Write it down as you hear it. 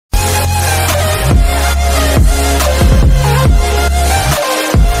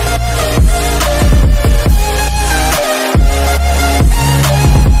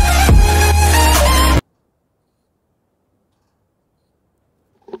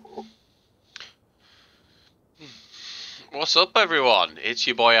What's up, everyone? It's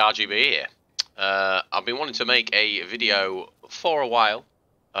your boy RGB here. I've been wanting to make a video for a while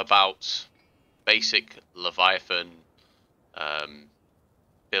about basic Leviathan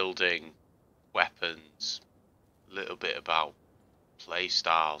building, weapons, a little bit about play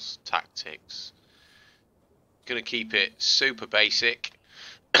styles, tactics. Gonna keep it super basic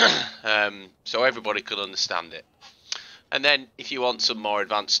so everybody can understand it. And then if you want some more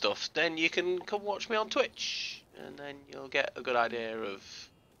advanced stuff, then you can come watch me on Twitch, and then you'll get a good idea of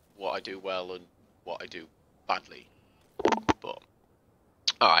what I do well and what I do badly. But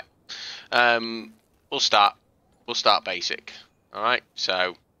all right, we'll start basic. All right,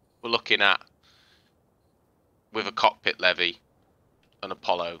 so we're looking at, with a cockpit levy, an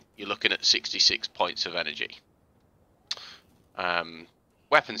Apollo, you're looking at 66 points of energy.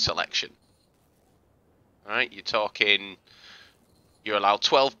 Weapon selection. All right, you're allowed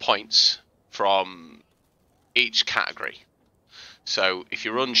 12 points from each category. So if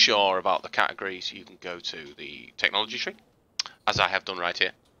you're unsure about the categories, you can go to the technology tree, as I have done right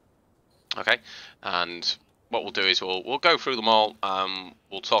here. Okay, and what we'll do is we'll go through them all.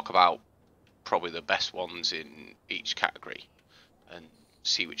 We'll talk about probably the best ones in each category and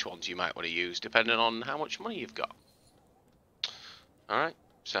see which ones you might want to use depending on how much money you've got. All right,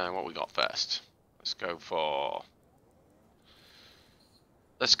 so what we got first? Let's go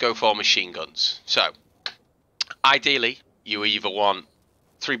for machine guns. So ideally you either want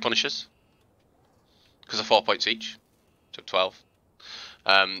 3 Punishers because they're 4 points each, so 12.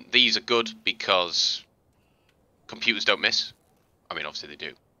 These are good because computers don't miss. I mean, obviously they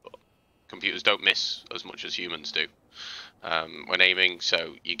do, but computers don't miss as much as humans do when aiming,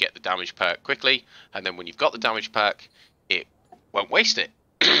 so you get the damage perk quickly, and then when you've got the damage perk, it won't waste it.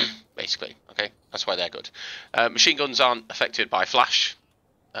 Basically, okay, that's why they're good. Machine guns aren't affected by flash,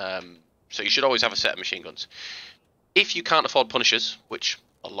 so you should always have a set of machine guns. If you can't afford Punishers, which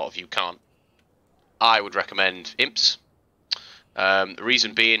a lot of you can't, I would recommend Imps. The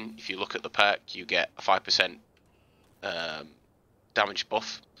reason being, if you look at the perk, you get a 5% damage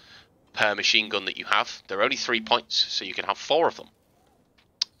buff per machine gun that you have. They're only 3 points, so you can have 4 of them.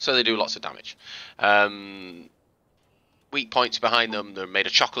 So they do lots of damage. Weak points behind them, they're made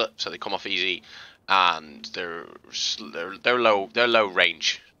of chocolate, so they come off easy, and they're low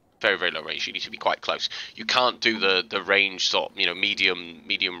range, very low range. You need to be quite close. You can't do the range sort,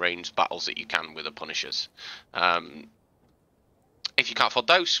 medium range battles that you can with the Punishers. If you can't afford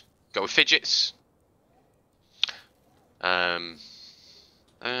those, go with fidgets. Arbiters,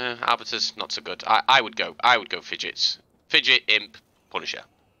 not so good. I would go fidgets. Fidget, imp, Punisher.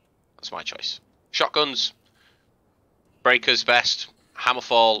 That's my choice. Shotguns. Breaker's best.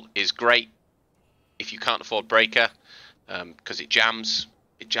 Hammerfall is great if you can't afford Breaker, because it jams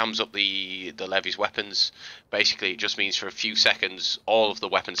up the levy's weapons. Basically, it just means for a few seconds all of the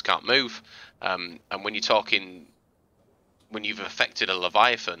weapons can't move, and when you've affected a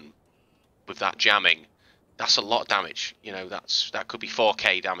Leviathan with that jamming, that's a lot of damage. You know, that could be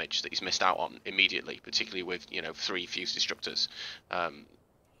 4k damage that he's missed out on immediately, particularly with 3 fuse destructors.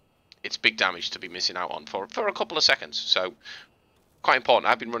 It's big damage to be missing out on for a couple of seconds. So quite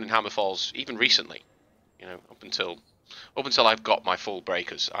important. I've been running Hammerfalls even recently. Up until I've got my full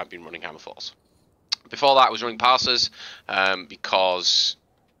breakers, I've been running Hammerfalls. Before that, I was running Parsers because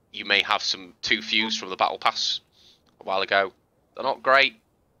you may have some 2 fuse from the battle pass a while ago. They're not great.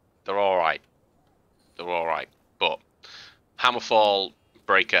 They're all right. But Hammerfall,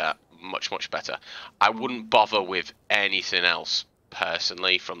 Breaker, much better. I wouldn't bother with anything else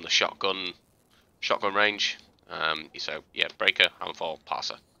personally from the shotgun range. So yeah, Breaker, Hammerfall,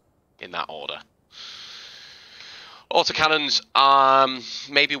 Parser, in that order. Autocannons,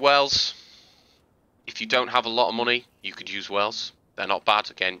 maybe Wells. If you don't have a lot of money, you could use Wells. They're not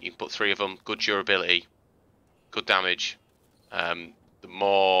bad. Again, you can put 3 of them. Good durability, good damage. The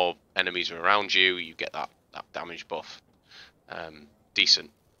more enemies are around you, you get that damage buff.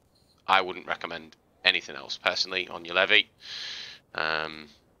 Decent. I wouldn't recommend anything else personally on your levy.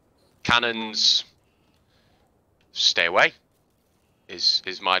 Cannons, stay away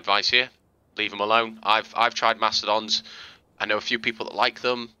is my advice here. Leave them alone. I've tried Mastodons. I know a few people that like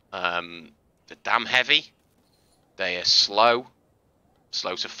them. They're damn heavy. They are slow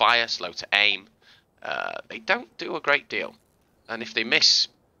to fire, slow to aim. They don't do a great deal, and if they miss,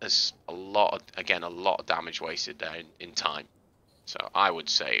 there's a lot of damage wasted there in time. So I would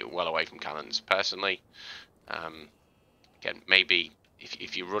say well away from cannons personally. Again, maybe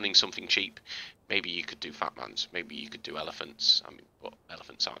if you're running something cheap, maybe you could do Fatmans, maybe you could do elephants. I mean, but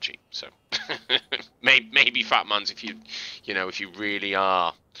elephants aren't cheap, so maybe Fatmans if you really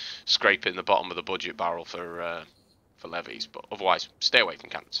are scraping the bottom of the budget barrel for for levies, but otherwise, stay away from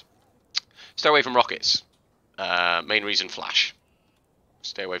cannons. Stay away from rockets. Main reason, flash.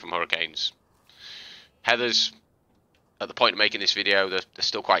 Stay away from hurricanes. Heathers, at the point of making this video, they're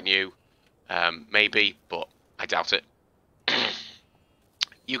still quite new. Maybe, but I doubt it.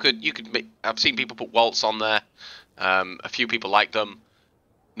 You could. I've seen people put waltz on there. A few people like them.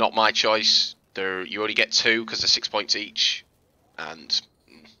 Not my choice. You only get 2 because they're 6 points each, and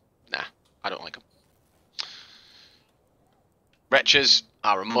nah, I don't like them. Wretches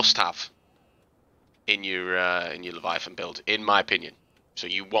are a must-have in your Leviathan build, in my opinion. So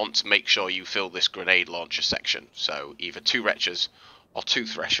you want to make sure you fill this grenade launcher section. So either 2 Wretches or 2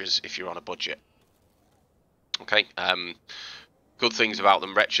 Threshers if you're on a budget. Okay. Good things about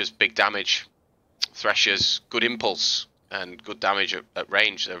them: Wretches, big damage. Threshers, good impulse and good damage at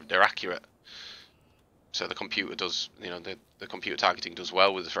range. They're accurate. So the computer does, the computer targeting does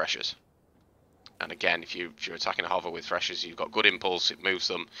well with the Threshers. And again, if you're attacking a hover with Threshers, you've got good impulse. It moves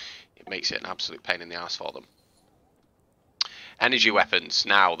them. It makes it an absolute pain in the ass for them. Energy weapons,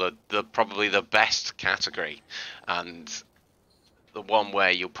 now the probably the best category, and the one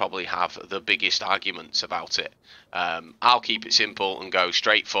where you'll probably have the biggest arguments about it. I'll keep it simple and go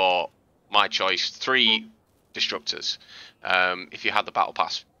straight for my choice: 3 destructors. If you had the battle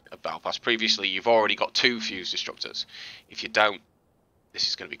pass previously, you've already got 2 fuse destructors. If you don't, this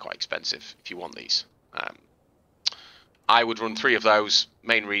is going to be quite expensive if you want these. I would run 3 of those.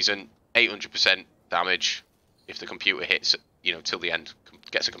 Main reason: 800% damage if the computer hits, till the end,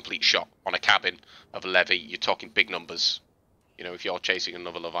 gets a complete shot on a cabin of a levy. You're talking big numbers. If you're chasing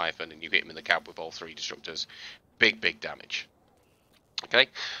another Leviathan and you hit him in the cab with all 3 destructors, big damage. Okay.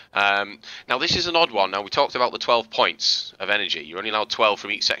 Now this is an odd one. Now we talked about the 12 points of energy. You're only allowed 12 from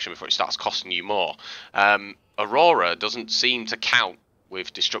each section before it starts costing you more. Aurora doesn't seem to count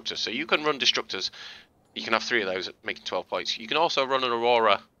with destructors, so you can run destructors. You can have 3 of those making 12 points. You can also run an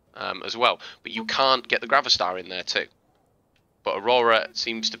Aurora as well, but you can't get the Gravistar in there too. But Aurora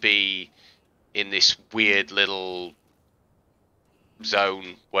seems to be in this weird little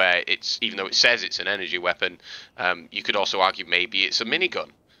zone where it's, even though it says it's an energy weapon, you could also argue maybe it's a minigun,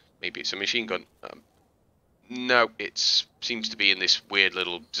 maybe it's a machine gun. No, it seems to be in this weird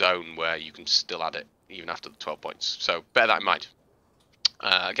little zone where you can still add it even after the 12 points. So bear that in mind.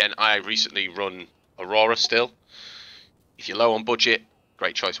 Again, I recently run Aurora still. If you're low on budget,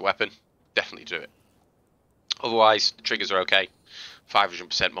 great choice of weapon. Definitely do it. Otherwise, the triggers are okay.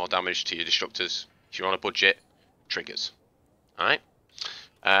 500% more damage to your destructors. If you're on a budget, triggers. Alright.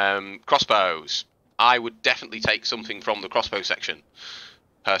 Crossbows. I would definitely take something from the crossbow section.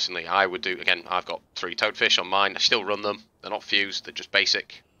 Personally, I would do, again, I've got 3 toadfish on mine. I still run them. They're not fused, they're just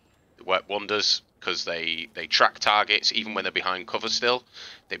basic. They work wonders because they track targets even when they're behind cover still.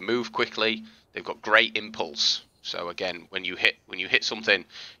 They move quickly. They've got great impulse. So again, when you hit something,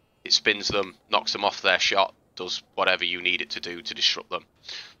 it spins them, knocks them off their shot, does whatever you need it to do to disrupt them.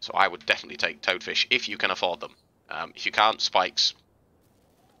 So I would definitely take toadfish if you can afford them. If you can't, spikes,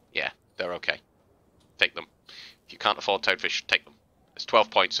 yeah, they're okay. Take them. If you can't afford toadfish, take them. There's 12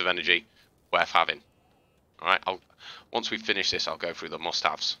 points of energy, worth having. Alright, once we finish this, I'll go through the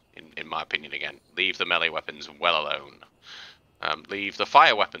must-haves, in my opinion again. Leave the melee weapons well alone. Leave the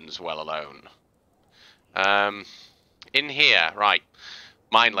fire weapons well alone. In here, right,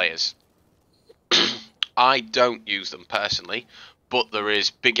 mine layers. I don't use them personally, but there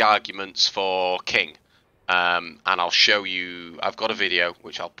is big arguments for King. And I'll show you, I've got a video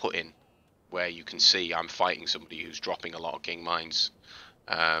which I'll put in where you can see I'm fighting somebody who's dropping a lot of King mines.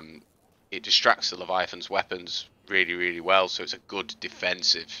 It distracts the Leviathan's weapons really well, so it's a good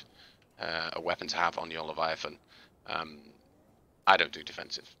defensive a weapon to have on your Leviathan. I don't do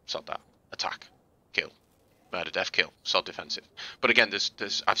defensive, sod that. Attack, kill, murder, death, kill, sod defensive. But again,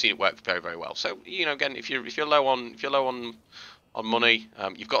 I've seen it work very well. So again, if you're low on money,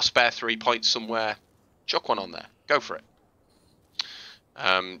 you've got a spare 3 points somewhere, chuck one on there, go for it.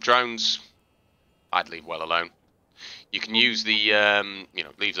 Drones, I'd leave well alone. You can use the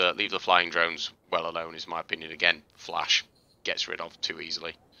leave the flying drones well alone, is my opinion. Again, flash gets rid of too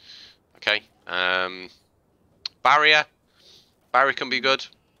easily. Okay. Barrier can be good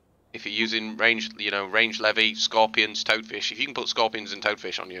if you're using range levy, scorpions, toadfish. If you can put scorpions and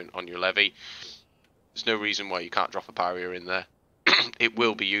toadfish on your levy, there's no reason why you can't drop a barrier in there. It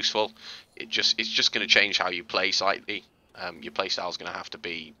will be useful. It's just going to change how you play slightly. Your playstyle is going to have to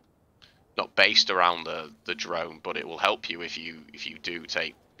be not based around the drone, but it will help you if you do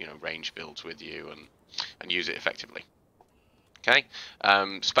take range builds with you and use it effectively. Okay.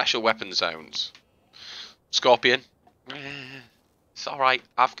 Special weapon zones. Scorpion. It's all right.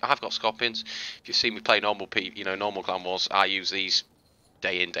 I've got scorpions. If you see me play normal normal clan wars, I use these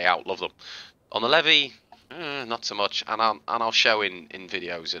day in day out. Love them. On the levy, not so much. And I'll show in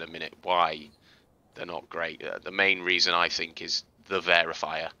videos in a minute why they're not great. The main reason I think is the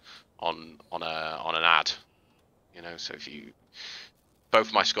verifier on an ad. You know, so if you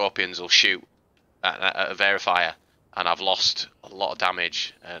both my scorpions will shoot at a verifier, and I've lost a lot of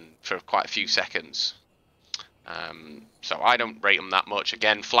damage and for quite a few seconds. So I don't rate them that much.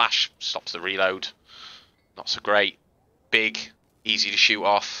 Again, flash stops the reload, not so great. Big, easy to shoot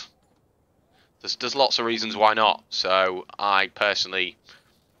off. There's lots of reasons why not. So I personally,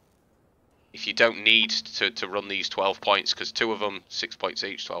 if you don't need to run these 12 points, because two of them 6 points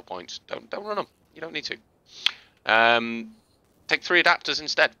each, 12 points, don't run them. You don't need to. Take 3 adapters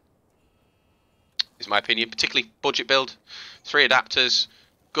instead. Is my opinion. Particularly budget build, 3 adapters,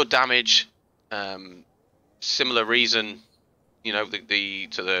 good damage. Similar reason, you know, to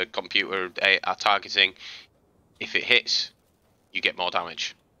the computer targeting. If it hits, you get more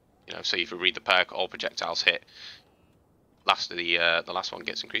damage. You know, so if you read the perk, all projectiles hit. The last one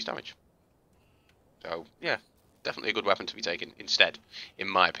gets increased damage. So yeah, definitely a good weapon to be taken instead, in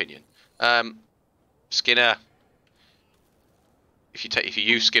my opinion. Skinner. If you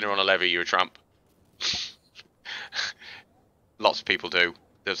use Skinner on a levy, you're a tramp. Lots of people do.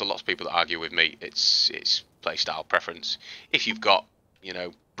 There's a lot of people that argue with me. It's playstyle preference. If you've got, you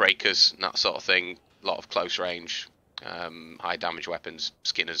know, breakers and that sort of thing, a lot of close range, high damage weapons,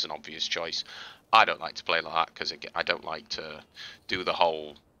 Skinner's an obvious choice. I don't like to play like that because I don't like to do the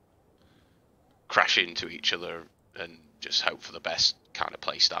whole crash into each other and just hope for the best kind of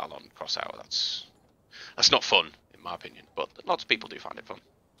playstyle on Crossout. That's not fun, in my opinion, but lots of people do find it fun.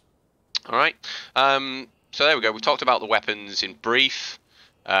 All right. So there we go. We've talked about the weapons in brief.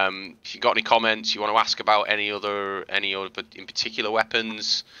 If you've got any comments, you want to ask about any other in particular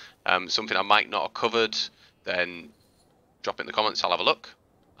weapons, something I might not have covered, then drop it in the comments. I'll have a look,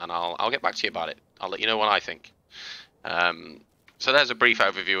 and I'll get back to you about it. I'll let you know what I think. So there's a brief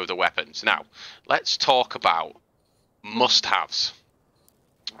overview of the weapons. Now, let's talk about must-haves.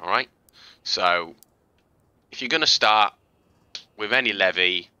 All right. So if you're going to start with any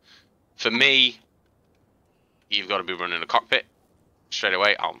levy, for me, you've got to be running a cockpit. Straight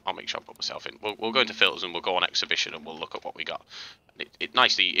away, I'll make sure I put myself in. We'll go into filters and we'll go on exhibition and we'll look at what we got. It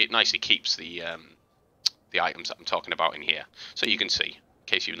nicely keeps the items that I'm talking about in here, so you can see. In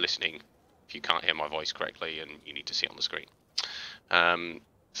case you're listening, if you can't hear my voice correctly and you need to see on the screen.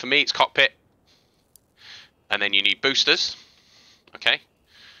 For me, it's cockpit, and then you need boosters. Okay.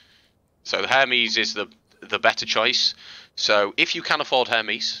 So the Hermes is the better choice. So if you can afford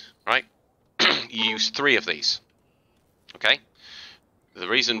Hermes, right, you use 3 of these. Okay. The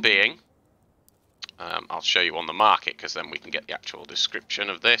reason being, I'll show you on the market because then we can get the actual description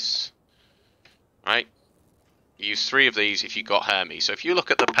of this. Right? You use 3 of these if you've got Hermes. So if you look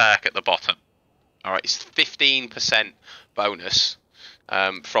at the perk at the bottom, all right, it's 15% bonus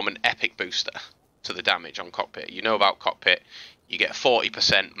from an epic booster to the damage on cockpit. You know about cockpit, you get a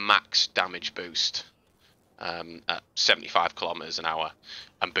 40% max damage boost at 75 kilometers an hour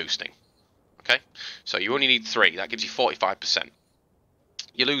and boosting. Okay, so you only need 3. That gives you 45%.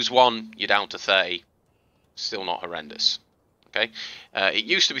 You lose 1, you're down to 30. Still not horrendous. Okay, it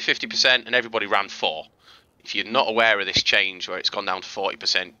used to be 50% and everybody ran 4. If you're not aware of this change where it's gone down to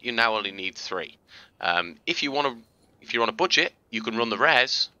 40%, you now only need 3. If you're on a budget, you can run the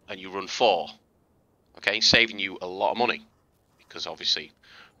rares and you run 4. Okay, saving you a lot of money because obviously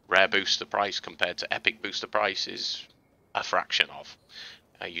rare booster price compared to epic booster price is a fraction of.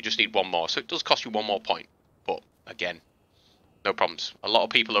 You just need 1 more, so it does cost you 1 more point. But again, no problems. A lot of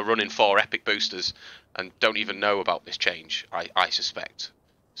people are running 4 epic boosters and don't even know about this change, I suspect.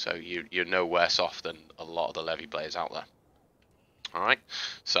 So you're no worse off than a lot of the levy players out there. Alright,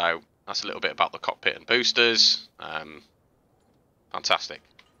 so that's a little bit about the cockpit and boosters. Fantastic.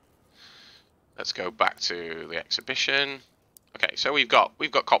 Let's go back to the exhibition. Okay, so we've got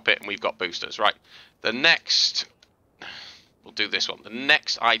cockpit and we've got boosters, right? The next, we'll do this one. The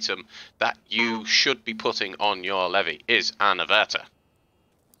next item that you should be putting on your levy is an averter.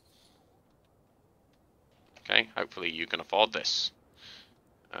 Okay, hopefully you can afford this.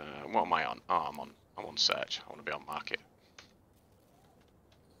 What am I on? Oh, I'm on search. I want to be on market.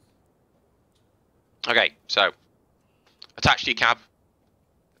 Okay, so attach to your cab.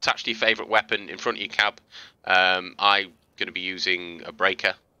 Attach to your favourite weapon in front of your cab. I'm going to be using a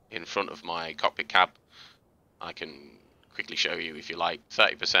breaker in front of my cockpit cab. I can quickly show you if you like.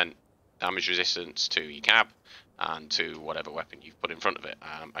 30% damage resistance to your cab and to whatever weapon you've put in front of it.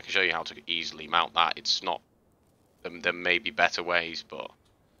 I can show you how to easily mount that. It's not there may be better ways, but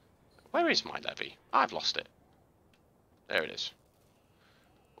where is my levy? I've lost it. There it is.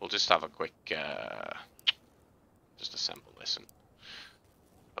 We'll just have a quick, just assemble this and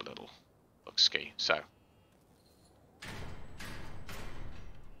a little look ski. So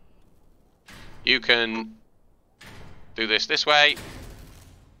you can do this way,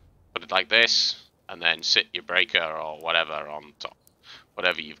 put it like this, and then sit your breaker or whatever on top.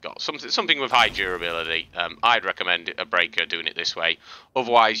 Whatever you've got, something with high durability. I'd recommend a breaker doing it this way.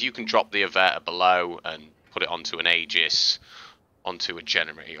 Otherwise, you can drop the inverter below and put it onto an Aegis, onto a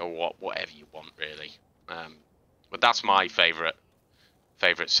generator, or whatever you want, really. But that's my favourite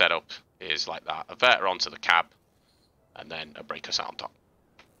setup, is like that: inverter onto the cab, and then a breaker on top.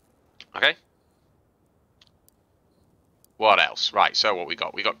 Okay. What else? Right, so what we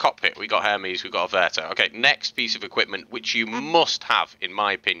got? We got cockpit, we got Hermes, we got inverter. Okay, next piece of equipment, which you must have, in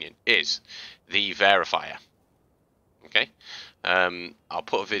my opinion, is the verifier. Okay, I'll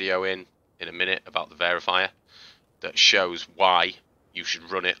put a video in a minute about the verifier that shows why you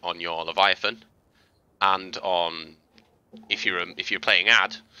should run it on your Leviathan, and on if you're playing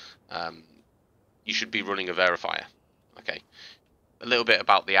ad, you should be running a verifier. Okay, a little bit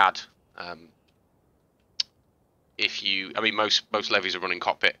about the ad. Most levies are running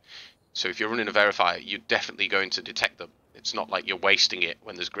cockpit, so if you're running a verifier, you're definitely going to detect them. It's not like you're wasting it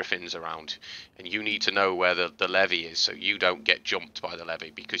when there's griffins around, and you need to know where the levy is so you don't get jumped by the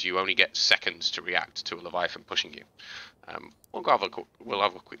levy, because you only get seconds to react to a leviathan pushing you. We'll have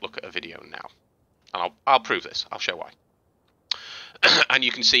a quick look at a video now, and I'll prove this. I'll show why. And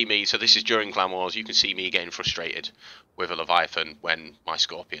you can see me. So this is during Clan Wars. You can see me getting frustrated with a leviathan when my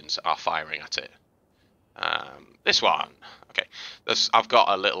scorpions are firing at it. This one, okay. I've got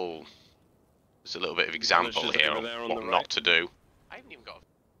a little. There's a little bit of example here of what not to do. I haven't even got.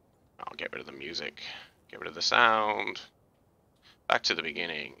 I'll get rid of the music. Get rid of the sound. Back to the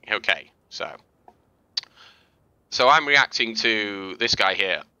beginning. Okay, so I'm reacting to this guy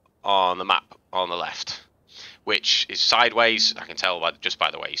here on the map on the left, which is sideways. I can tell just by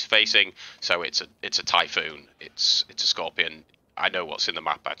the way he's facing. So it's a typhoon. It's a scorpion. I know what's in the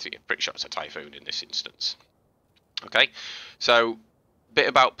map. I'm pretty sure it's a typhoon in this instance. Okay, so bit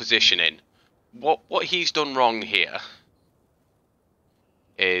about positioning. What he's done wrong here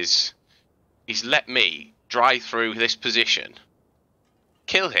is he's let me drive through this position,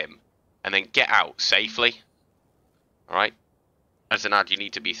 kill him, and then get out safely. All right, as an ad, you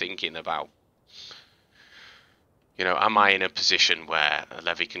need to be thinking about, am I in a position where a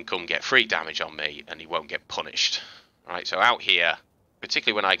levy can come get free damage on me and he won't get punished? Right, so out here,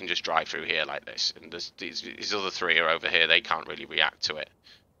 particularly when I can just drive through here like this, and these other three are over here, they can't really react to it.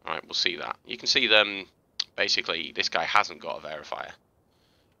 All right, we'll see that. You can see them, basically, this guy hasn't got a verifier,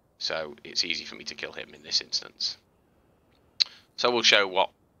 so it's easy for me to kill him in this instance. So we'll show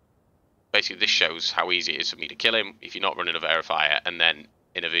basically this shows how easy it is for me to kill him if you're not running a verifier, and then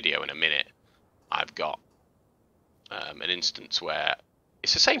in a video in a minute, I've got an instance where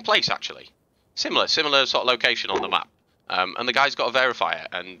it's the same place actually. Similar sort of location on the map. And the guy's got a verifier,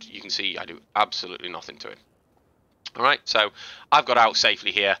 and you can see I do absolutely nothing to him. Alright, so I've got out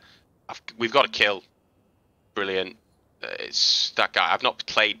safely here. We've got a kill. Brilliant. It's that guy. I've not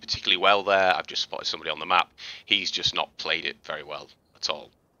played particularly well there. I've just spotted somebody on the map. He's just not played it very well at all.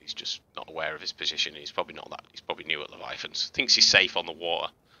 He's just not aware of his position. He's probably not that. He's probably new at Leviathans. Thinks he's safe on the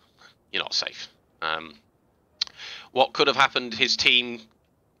water. You're not safe. What could have happened, his team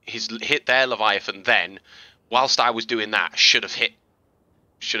hit their Leviathan then. Whilst I was doing that, should have hit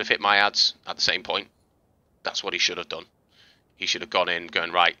my ads at the same point. That's what he should have done. He should have gone in,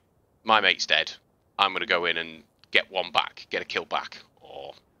 going, right, my mate's dead. I'm going to go in and get one back, get a kill back,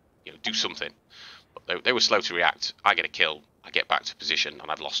 or do something. But they were slow to react. I get a kill, I get back to position, and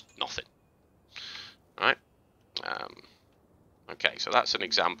I've lost nothing. All right. Okay, so that's an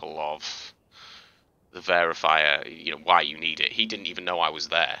example of the verifier. Why you need it. He didn't even know I was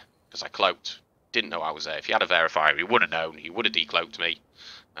there because I cloaked. Didn't know I was there. If he had a verifier, he would have known. He would have decloaked me.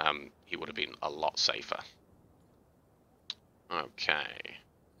 He would have been a lot safer. Okay.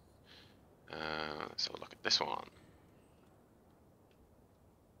 Let's have a look at this one.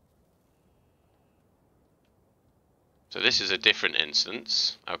 So this is a different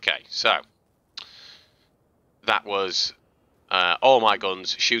instance. Okay, so that was all my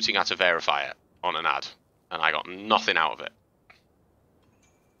guns shooting at a verifier on an ad, and I got nothing out of it.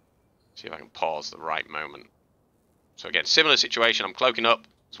 See if I can pause the right moment. So again, similar situation. I'm cloaking up.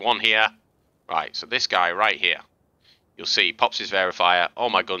 There's one here. Right, so this guy right here. You'll see he pops his verifier.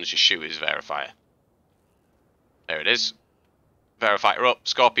 All my guns just shoot his verifier. There it is. Verifier up.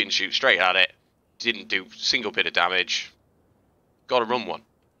 Scorpion shoot straight at it. didn't do a single bit of damage. Got to run one.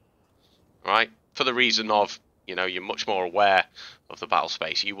 Right? For the reason of, you know, you're much more aware of the battle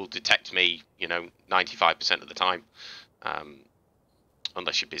space. You will detect me, you know, 95% of the time.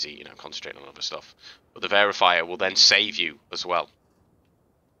 Unless you're busy, you know, concentrating on other stuff. But the verifier will then save you as well.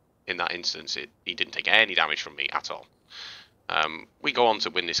 In that instance, he didn't take any damage from me at all. We go on to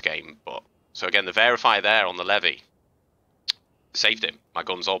win this game, but... So again, the verifier there on the levy saved him. My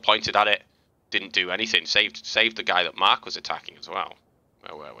guns all pointed at it. Didn't do anything. Saved the guy that Mark was attacking as well.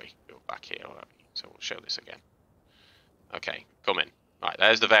 Where were we? Go back here. So we'll show this again. Okay, come in. Right,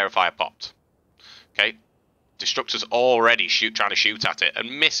 there's the verifier popped. Okay. Destructor's already trying to shoot at it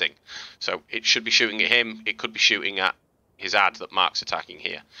and missing. So it should be shooting at him. It could be shooting at his ad that Mark's attacking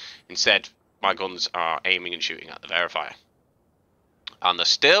here. Instead, my guns are aiming and shooting at the verifier. And they're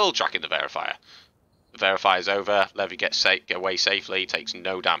still tracking the verifier. The verifier's over. Levy gets away safely. Takes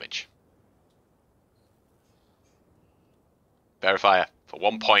no damage. Verifier for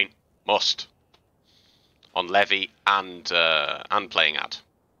 1 point. Must. On Levy and playing ad.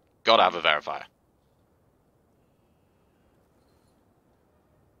 Gotta have a verifier.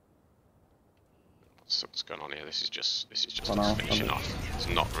 What's going on here? This is just finishing off. It's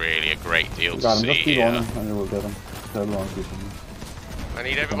not really a great deal to see here. And you will get him. I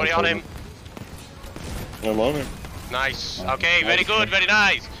need everybody on him. I'm on him. Nice. Okay, very good, very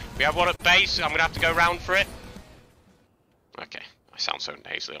nice. We have one at base. I'm gonna have to go round for it. Okay, I sound so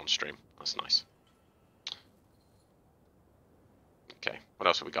nasally on stream. That's nice. Okay, what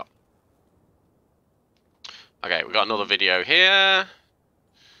else have we got? Okay, we got another video here.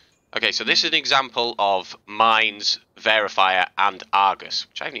 Okay, so this is an example of Mines, Verifier, and Argus,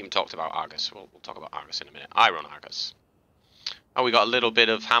 which I haven't even talked about Argus. We'll talk about Argus in a minute. I run Argus. Oh, we got a little bit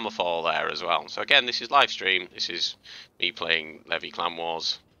of Hammerfall there as well. So again, this is live stream. This is me playing Levy Clan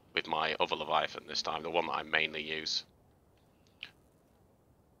Wars with my other Leviathan this time, the one that I mainly use.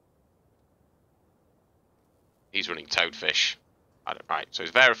 He's running Toadfish. Right, so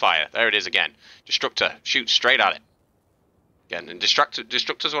his Verifier. There it is again. Destructor shoots straight at it. Again, and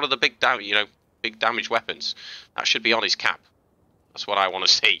Destructor's one of the big damage weapons. That should be on his cap. That's what I want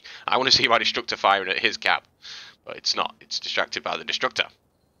to see. I want to see my Destructor firing at his cap. But it's not. It's distracted by the Destructor.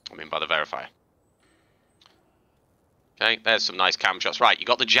 I mean by the Verifier. Okay, there's some nice cam shots. Right, you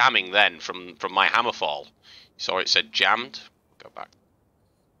got the jamming then from my Hammerfall. You saw it said jammed. Go back.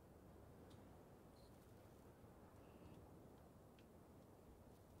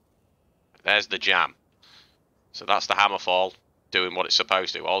 There's the jam. So that's the Hammerfall doing what it's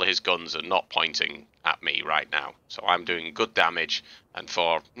supposed to. All of his guns are not pointing at me right now. So I'm doing good damage, and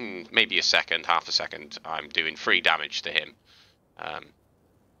for maybe a second, half a second, I'm doing free damage to him.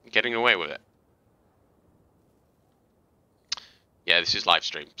 Getting away with it. Yeah, this is live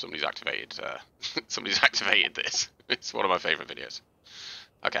stream. Somebody's activated this. It's one of my favourite videos.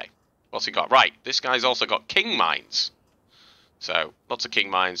 Okay, what's he got? Right, this guy's also got King Mines. So, lots of King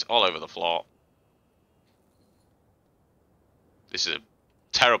Mines all over the floor. This is a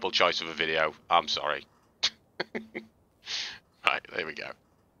terrible choice of a video. I'm sorry. Right, there we go.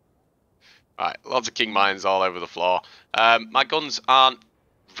 Right, lots of King Mines all over the floor. My guns aren't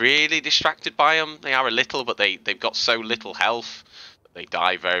really distracted by them. They are a little, but they've got so little health that they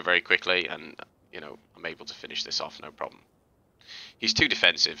die very, very quickly. And, you know, I'm able to finish this off, no problem. He's too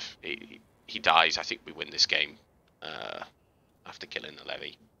defensive. He dies. I think we win this game after killing the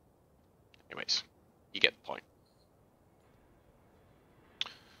Levy. Anyways, you get the point.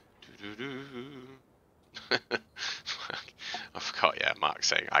 I forgot, yeah, Mark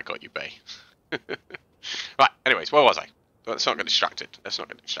saying, I got you, Bay. Right, anyways, where was I? Let's not get distracted.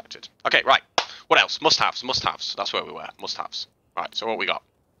 Okay, right. What else? Must-haves. That's where we were. Must-haves. Right, so what we got?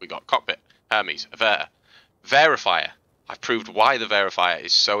 We got Cockpit, Hermes, Averter, Verifier. I've proved why the Verifier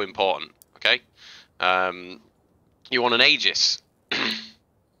is so important, okay? You want an Aegis.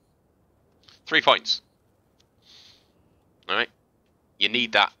 3 points. Alright? You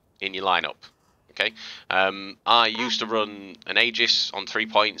need that in your lineup. Okay, I used to run an Aegis on 3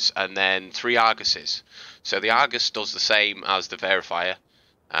 points and then 3 Arguses. So the Argus does the same as the Verifier.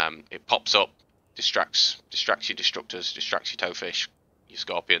 It pops up, distracts your Destructors, distracts your Toadfish, your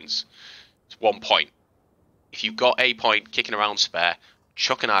Scorpions. It's 1 point. If you've got a point kicking around spare,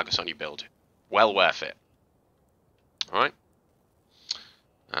 chuck an Argus on your build. Well worth it. Alright.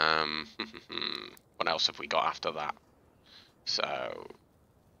 What else have we got after that? So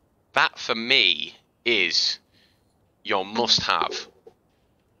that for me is your must-have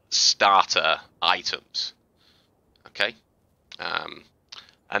starter items. Okay?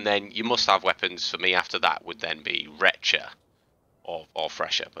 And then your must-have weapons for me after that would then be Retcher or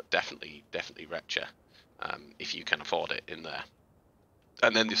fresher, but definitely retcher, if you can afford it in there.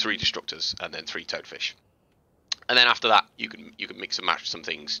 And then the 3 destructors, and then 3 toadfish. And then after that, you can mix and match some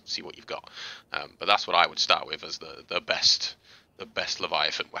things, see what you've got. But that's what I would start with as the best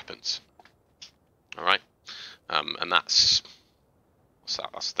Leviathan weapons. All right, and that's what's that?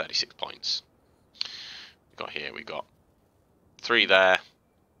 That's 36 points. We got here. We got 3 there,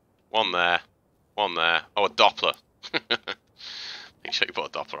 1 there, 1 there. Oh, a Doppler. Make sure you put a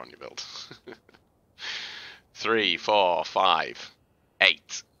Doppler on your build. 3, 4, 5,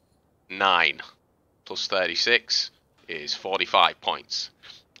 8, 9. Plus 36 is 45 points.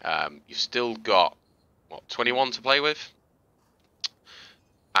 You've still got, what, 21 to play with?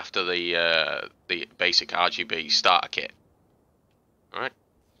 After the basic RGB starter kit. Alright.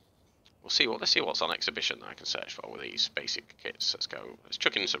 Let's see what's on exhibition that I can search for with these basic kits. Let's go. Let's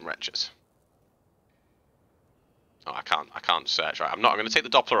chuck in some retches. Oh, I can't search. Right, I'm going to take the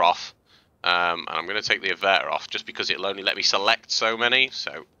Doppler off. And I'm going to take the Averter off just because it'll only let me select so many.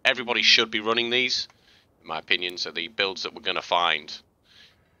 So everybody should be running these, in my opinion. So the builds that we're going to find,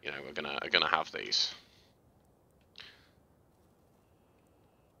 you know, are gonna have these.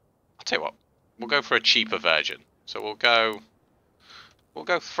 I'll tell you what, we'll go for a cheaper version. So we'll go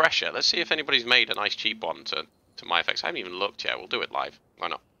fresher. Let's see if anybody's made a nice cheap one to my effects. I haven't even looked yet. We'll do it live. Why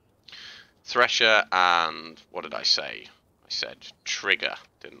not? Thresher and what did I say? I said trigger,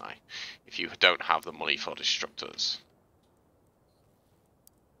 didn't I? If you don't have the money for destructors.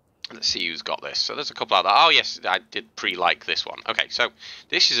 Let's see who's got this. So there's a couple out there. Oh yes, I did pre-like this one. Okay, so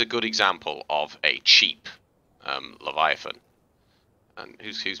this is a good example of a cheap Leviathan. And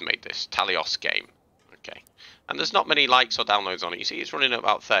who's made this? Talios Game. Okay. And there's not many likes or downloads on it. You see it's running at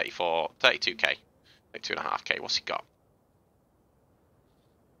about 32k. 32.5k. What's he got?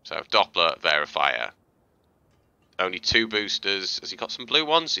 So Doppler, verifier. Only 2 boosters. Has he got some blue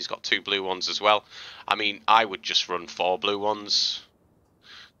ones? He's got 2 blue ones as well. I mean, I would just run 4 blue ones.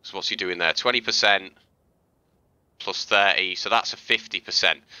 So what's he doing there? 20% plus 30. So that's a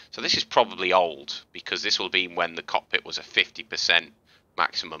 50%. So this is probably old because this will be when the cockpit was a 50%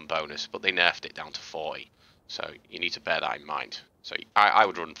 maximum bonus, but they nerfed it down to 40. So you need to bear that in mind. So I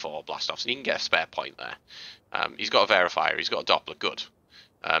would run 4 blast-offs, and you can get a spare point there. He's got a verifier. He's got a Doppler. Good.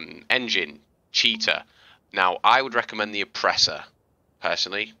 Engine, cheater. Now, I would recommend the oppressor,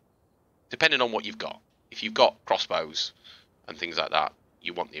 personally, depending on what you've got. If you've got crossbows and things like that,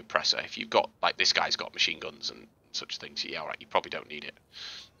 you want the oppressor. If you've got, like this guy's got machine guns and such things, yeah, alright, you probably don't need it.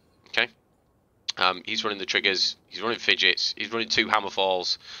 Okay? He's running the triggers, he's running fidgets, he's running 2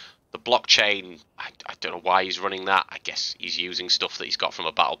 hammerfalls. The blockchain, I don't know why he's running that. I guess he's using stuff that he's got from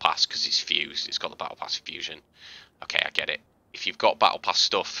a battle pass because it's fused. It's got the battle pass fusion. Okay, I get it. If you've got battle pass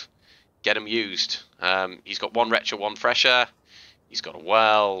stuff, get them used. He's got 1 retro, 1 fresher. He's got a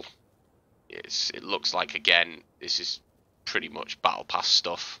well. It looks like, again, this is pretty much battle pass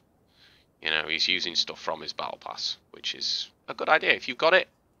stuff. You know, he's using stuff from his battle pass, which is a good idea. If you've got it,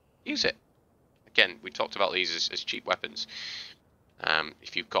 use it. Again, we talked about these as cheap weapons.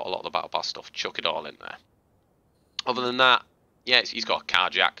 If you've got a lot of the battle pass stuff, chuck it all in there. Other than that, yeah, he's got a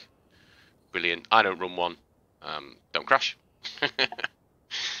carjack. Brilliant. I don't run one. Don't crash.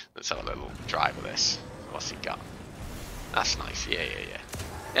 Let's have a little drive of this. What's he got? That's nice. Yeah.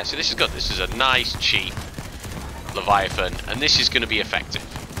 Yeah, so this is good. This is a nice, cheap Leviathan, and this is going to be effective.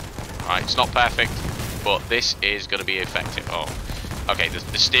 Right, it's not perfect, but this is going to be effective. Oh, okay.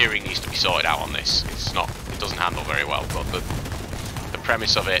 The steering needs to be sorted out on this. It's not. It doesn't handle very well. But the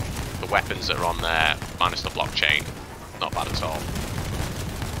premise of it, the weapons that are on there, minus the blockchain, not bad at all.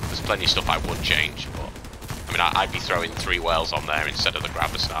 There's plenty of stuff I would change, but I mean, I'd be throwing 3 whales on there instead of the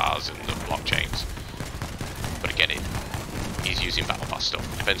grabber stars and the blockchains. But again, he's using battle pass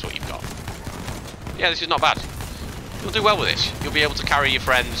stuff. Depends what you've got. Yeah, this is not bad. You'll do well with this. You'll be able to carry your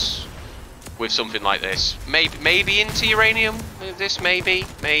friends with something like this. Maybe into uranium. This maybe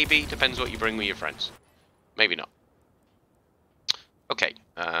depends what you bring with your friends. Maybe not. Okay.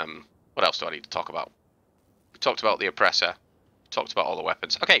 What else do I need to talk about? We talked about the oppressor. We talked about all the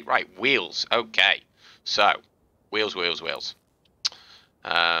weapons. Okay, right. Wheels. Okay. So, wheels.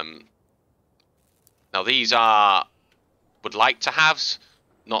 Now these are would like to haves,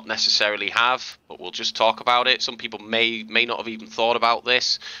 not necessarily have, but we'll just talk about it. Some people may not have even thought about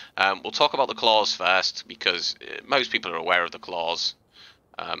this. We'll talk about the claws first because most people are aware of the claws.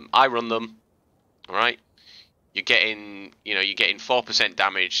 I run them. All right. You're getting 4%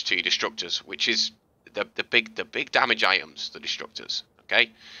 damage to your destructors, which is the big damage items, the destructors.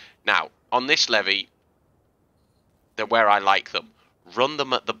 Okay. Now on this levy, they're where I like them. Run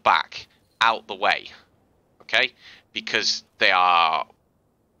them at the back, out the way. Okay. because they are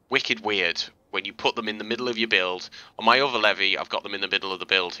wicked weird when you put them in the middle of your build. On my other levy, I've got them in the middle of the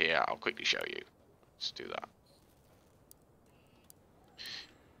build here. I'll quickly show you. Let's do that.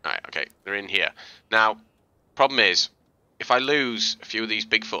 Alright, okay, they're in here. Now, problem is, if I lose a few of these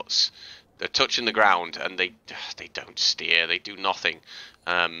Bigfoots, they're touching the ground and they don't steer, they do nothing.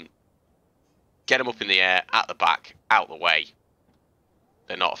 Get them up in the air, at the back, out the way.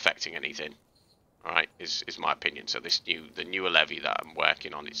 They're not affecting anything. Alright, is my opinion. So the newer levy that I'm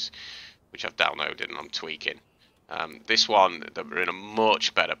working on is, which I've downloaded and I'm tweaking. This one, they're in a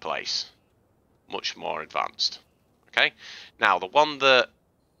much better place. Much more advanced. Okay? Now, the one that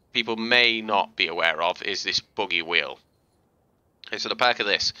people may not be aware of is this buggy wheel. Okay, so the perk of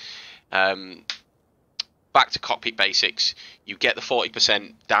this, back to cockpit basics, you get the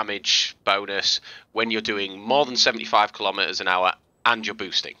 40% damage bonus when you're doing more than 75 kilometers an hour and you're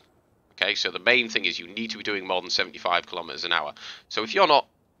boosting. Okay, so the main thing is you need to be doing more than 75 kilometers an hour. So if you're not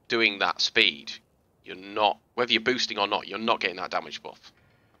doing that speed, you're not, whether you're boosting or not, you're not getting that damage buff.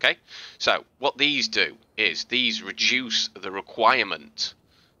 Okay, so what these do is these reduce the requirement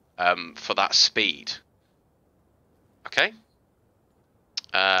for that speed. Okay,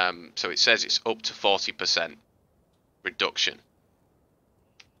 so it says it's up to 40% reduction.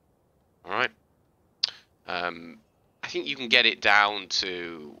 All right, I think you can get it down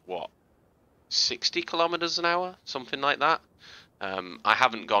to what, 60 kilometers an hour, something like that. I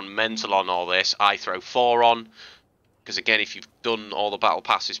haven't gone mental on all this. I throw 4 on because, again, if you've done all the battle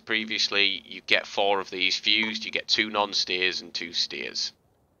passes previously, you get 4 of these fused. You get 2 non-steers and 2 steers.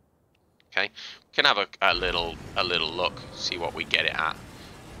 Okay, we can have a little look, see what we get it at.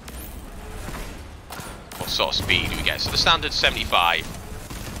 What sort of speed do we get? So the standard 75.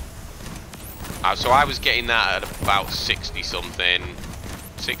 So I was getting that at about 60 something.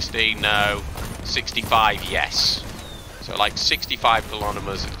 60, no. 65, yes. So like 65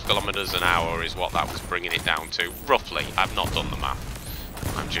 kilometers an hour is what that was bringing it down to, roughly. I've not done the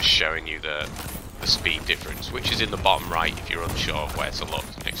math. I'm just showing you the speed difference, which is in the bottom right if you're unsure of where to look,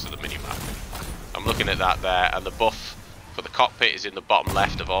 next to the minimap. I'm looking at that there, and the buff for the cockpit is in the bottom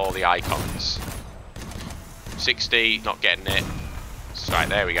left of all the icons. 60, not getting it. Right,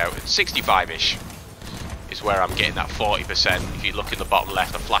 there we go. 65-ish is where I'm getting that 40%. If you look in the bottom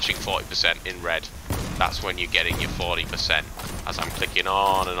left, a flashing 40% in red. That's when you're getting your 40% as I'm clicking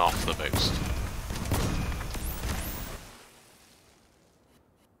on and off the boost.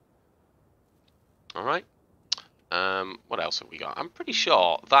 Alright. What else have we got? I'm pretty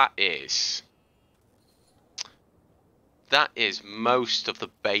sure that is most of the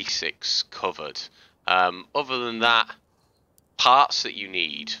basics covered. Other than that, parts that you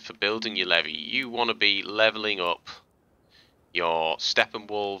need for building your levy, you want to be leveling up your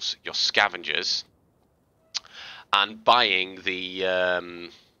Steppenwolves, your scavengers, and buying the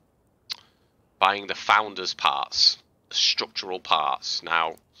founders parts, the structural parts.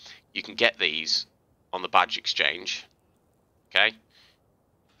 Now, you can get these on the badge exchange. Okay,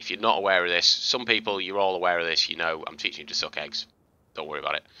 if you're not aware of this, some people, you're all aware of this. You know, I'm teaching you to suck eggs. Don't worry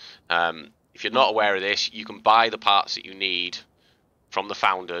about it. If you're not aware of this, you can buy the parts that you need from the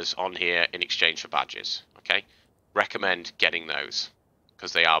founders on here in exchange for badges. Okay, recommend getting those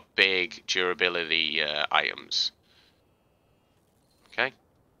because they are big durability items. Okay,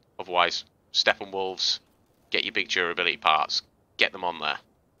 otherwise, Steppenwolves, get your big durability parts, get them on there.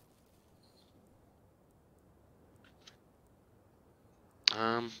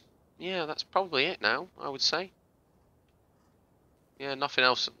 Yeah, that's probably it now, I would say. Yeah, nothing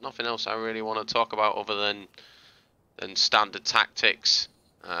else I really want to talk about other than standard tactics.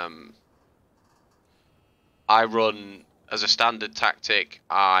 I run as a standard tactic.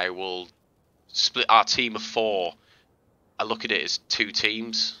 I will split our team of 4. I look at it as 2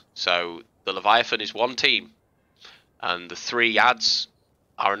 teams. So the Leviathan is 1 team, and the 3 ads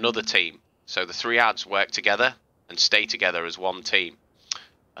are another team. So the 3 ads work together and stay together as 1 team,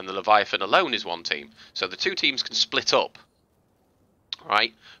 and the Leviathan alone is 1 team. So the 2 teams can split up,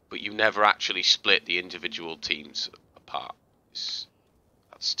 right? But you never actually split the individual teams apart.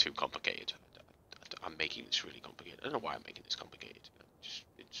 That's too complicated. I'm making this really complicated. I don't know why I'm making this complicated.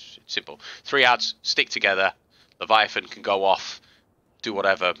 It's simple. 3 ads stick together. Leviathan can go off, do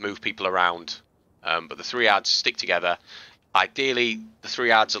whatever, move people around. But the 3 ads stick together. Ideally, the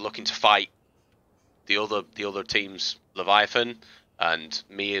 3 ads are looking to fight the other team's Leviathan, and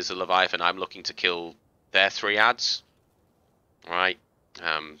me as a Leviathan, I'm looking to kill their 3 ads. Right?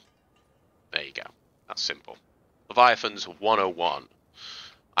 There you go. That's simple. Leviathans 101.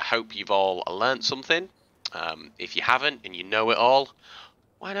 I hope you've all learnt something. If you haven't and you know it all,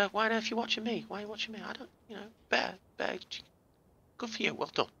 Why on earth are you watching me? Why are you watching me? I don't, you know, better. Good for you. Well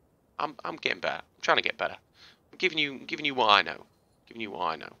done. I'm getting better. I'm trying to get better. I'm giving you what I know. Giving you what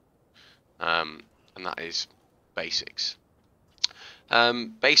I know. And that is basics.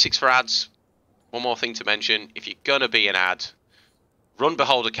 Basics for ads. One more thing to mention. If you're gonna be an ad, run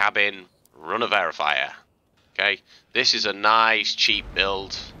Beholder Cabin, run a verifier. Okay? This is a nice, cheap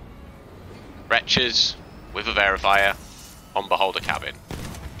build. Wretches with a verifier on Beholder Cabin.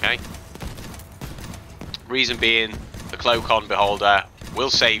 Okay? Reason being, the cloak on Beholder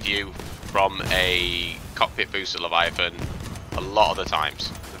will save you from a cockpit booster Leviathan a lot of the times.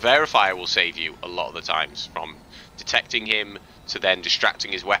 The verifier will save you a lot of the times from detecting him to then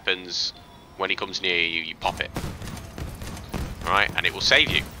distracting his weapons. When he comes near you, you pop it. Alright, and it will save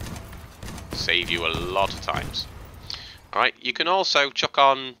you. Save you a lot of times. Alright, you can also chuck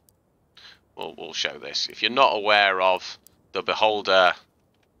on... We'll show this. If you're not aware of the Beholder...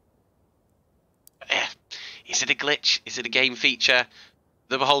 Is it a glitch? Is it a game feature?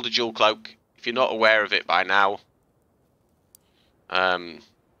 The Beholder dual cloak. If you're not aware of it by now, I'm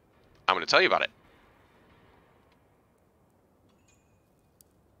going to tell you about it.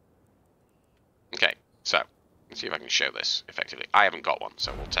 Okay, so let's see if I can show this effectively. I haven't got one,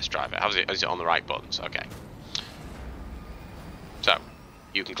 so we'll test drive it. Is it on the right buttons? Okay. So,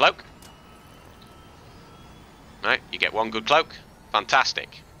 you can cloak. Right, you get one good cloak.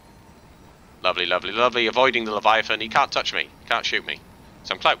 Fantastic. Lovely, lovely, lovely. Avoiding the Leviathan. He can't touch me. He can't shoot me.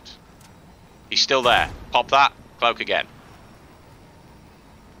 So I'm cloaked. He's still there. Pop that. Cloak again.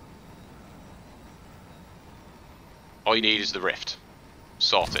 All you need is the rift.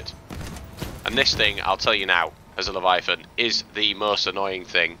 Sorted. And this thing, I'll tell you now, as a Leviathan, is the most annoying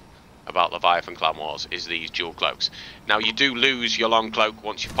thing about Leviathan Clan Wars, is these dual cloaks. Now, you do lose your long cloak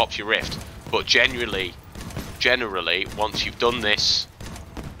once you pop your rift, but generally, once you've done this,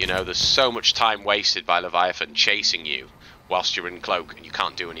 you know, there's so much time wasted by Leviathan chasing you whilst you're in cloak and you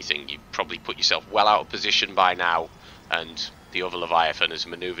can't do anything. You probably put yourself well out of position by now, and the other Leviathan has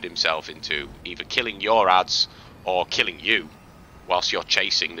manoeuvred himself into either killing your ads or killing you whilst you're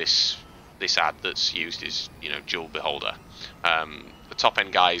chasing this ad that's used as, you know, dual beholder. The top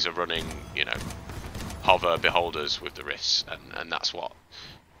end guys are running, you know, hover beholders with the rifts, and that's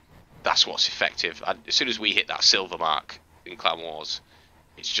what's effective. And as soon as we hit that silver mark in Clan Wars,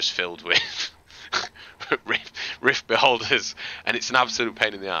 it's just filled with rift beholders, and it's an absolute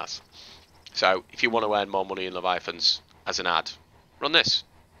pain in the ass. So if you want to earn more money in Leviathans as an ad, run this.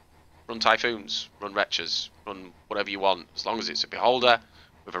 Run Typhoons, run Wretches, run whatever you want. As long as it's a beholder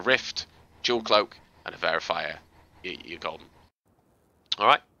with a rift, dual cloak, and a verifier, you're golden.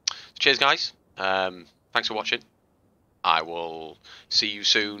 Alright, cheers guys. Thanks for watching. I will see you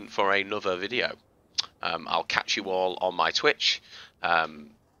soon for another video. I'll catch you all on my Twitch.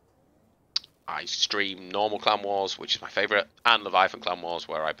 I stream normal Clan Wars, which is my favourite, and Leviathan Clan Wars,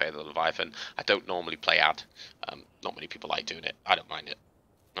 where I play the Leviathan. I don't normally play ad. Not many people like doing it. I don't mind it.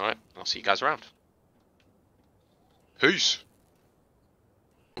 Alright, I'll see you guys around. Peace.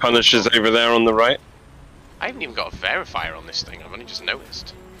 Punisher's over there on the right. I haven't even got a verifier on this thing. I've only just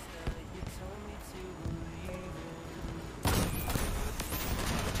noticed.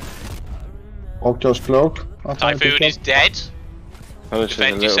 Octo's cloak. Typhoon is dead.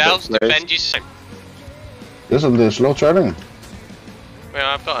 Defend yourselves. Defend yourselves. This is the slow turning. Well,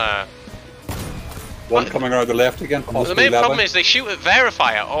 I've got a... One coming around the left again. Well, the main problem is they shoot at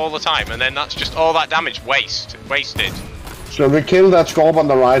verifier all the time, and then that's just all that damage wasted. So we kill that Scorp on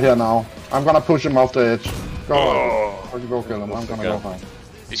the right here now. I'm gonna push him off the edge. Go kill him. I'm gonna go find.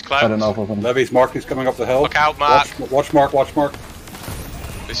 He's close. I don't know for him. Levy's mark, he's coming up the hill. Look out, Mark. Watch Mark, watch Mark.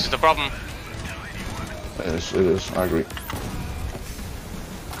 This is the problem. It is. I agree.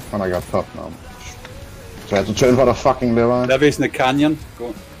 And I got popped now. So I have to turn for the fucking lever. Levy's in the canyon,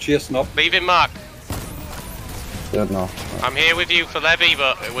 going chasing up. Leave him, Mark. Dead now. I'm here with you for Levy,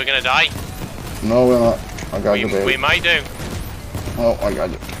 but we're gonna die. No, we're not. I got you, babe. We might do. Oh, I got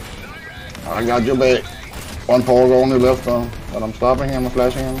you. I got you, babe. One pole only left, but I'm stopping him and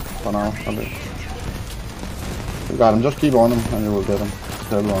flashing him for now. Okay. You got him. Just keep on him, and you will get him.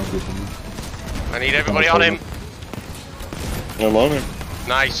 I need everybody on him. I'm on him.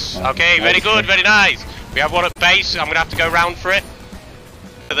 Nice. Okay, very good, very nice. We have one at base. I'm gonna have to go round for it.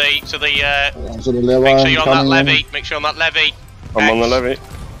 To the lever. Make sure you're on that levy. Make sure you're on that levy. I'm on the levy.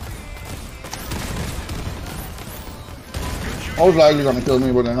 Most likely gonna kill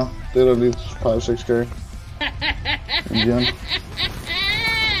me, but you know, did at least 5-6k. In the end.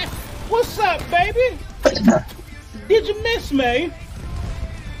 What's up, baby? Did you miss me?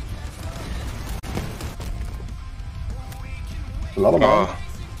 A lot of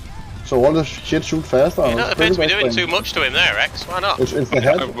so all the shit shoot faster. You don't appear to be doing too much to him there, Rex. Why not? It's the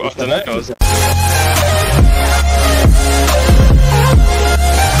head. I've It's the done head. it.